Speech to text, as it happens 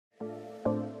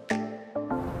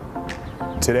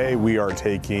Today we are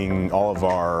taking all of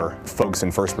our folks in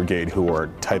 1st Brigade who are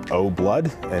type O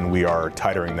blood, and we are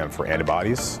titering them for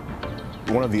antibodies.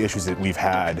 One of the issues that we've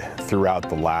had throughout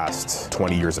the last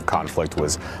 20 years of conflict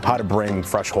was how to bring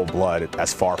fresh whole blood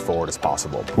as far forward as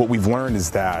possible. What we've learned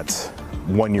is that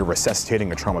when you're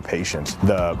resuscitating a trauma patient,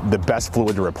 the best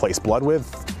fluid to replace blood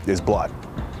with is blood.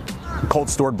 Cold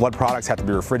stored blood products have to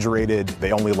be refrigerated.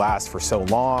 They only last for so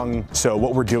long. So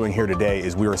what we're doing here today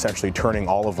is we're essentially turning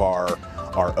all of our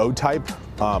O-type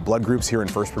blood groups here in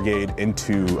 1st Brigade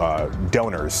into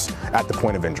donors at the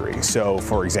point of injury. So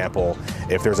for example,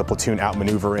 if there's a platoon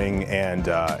outmaneuvering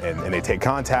and they take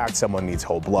contact, someone needs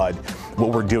whole blood, what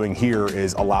we're doing here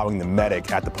is allowing the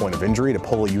medic at the point of injury to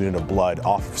pull a unit of blood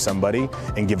off of somebody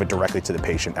and give it directly to the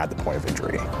patient at the point of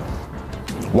injury.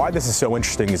 Why this is so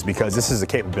interesting is because this is a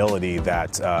capability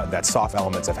that soft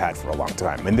elements have had for a long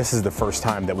time. And this is the first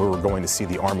time that we were going to see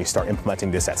the Army start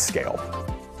implementing this at scale.